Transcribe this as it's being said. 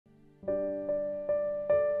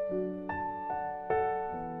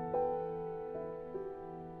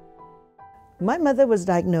My mother was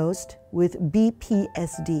diagnosed with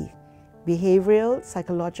BPSD, Behavioral,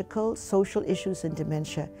 Psychological, Social Issues and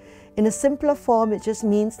Dementia. In a simpler form, it just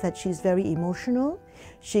means that she's very emotional,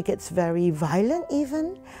 she gets very violent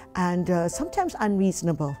even, and sometimes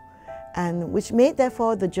unreasonable, and which made,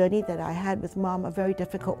 therefore, the journey that I had with Mom a very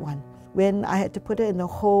difficult one. When I had to put her in a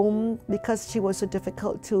home because she was so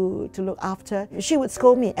difficult to look after, she would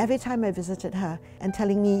scold me every time I visited her and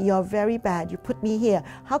telling me, "You're very bad, you put me here.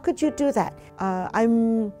 How could you do that?"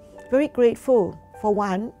 I'm very grateful, for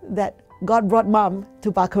one, that God brought Mom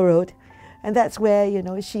to Barker Road. And that's where,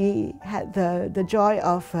 she had the joy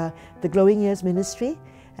of the Glowing Years ministry,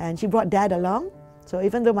 and she brought Dad along. So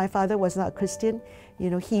even though my father was not a Christian,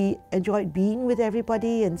 he enjoyed being with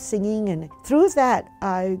everybody and singing, and through that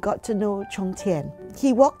I got to know Chong Tian.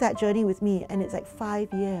 He walked that journey with me, and it's like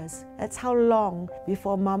 5 years. That's how long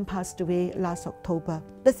before Mom passed away last October.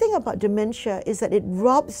 The thing about dementia is that it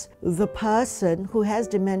robs the person who has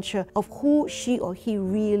dementia of who she or he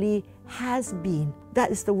really has been.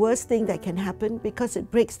 That is the worst thing that can happen because it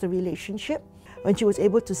breaks the relationship. When she was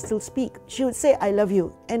able to still speak, she would say, "I love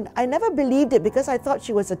you." And I never believed it because I thought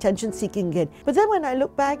she was attention seeking again. But then when I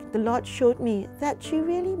look back, the Lord showed me that she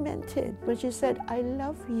really meant it when she said, "I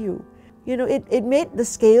love you." It made the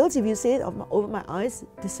scales, if you say it, over my eyes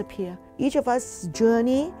disappear. Each of us'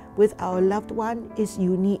 journey with our loved one is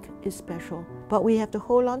unique, is special. But we have to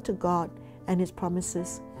hold on to God and His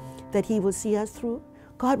promises that He will see us through.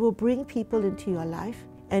 God will bring people into your life,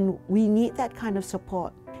 and we need that kind of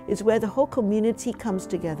support. It's where the whole community comes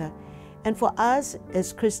together. And for us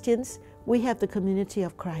as Christians, we have the community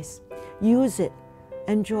of Christ. Use it.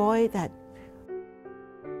 Enjoy that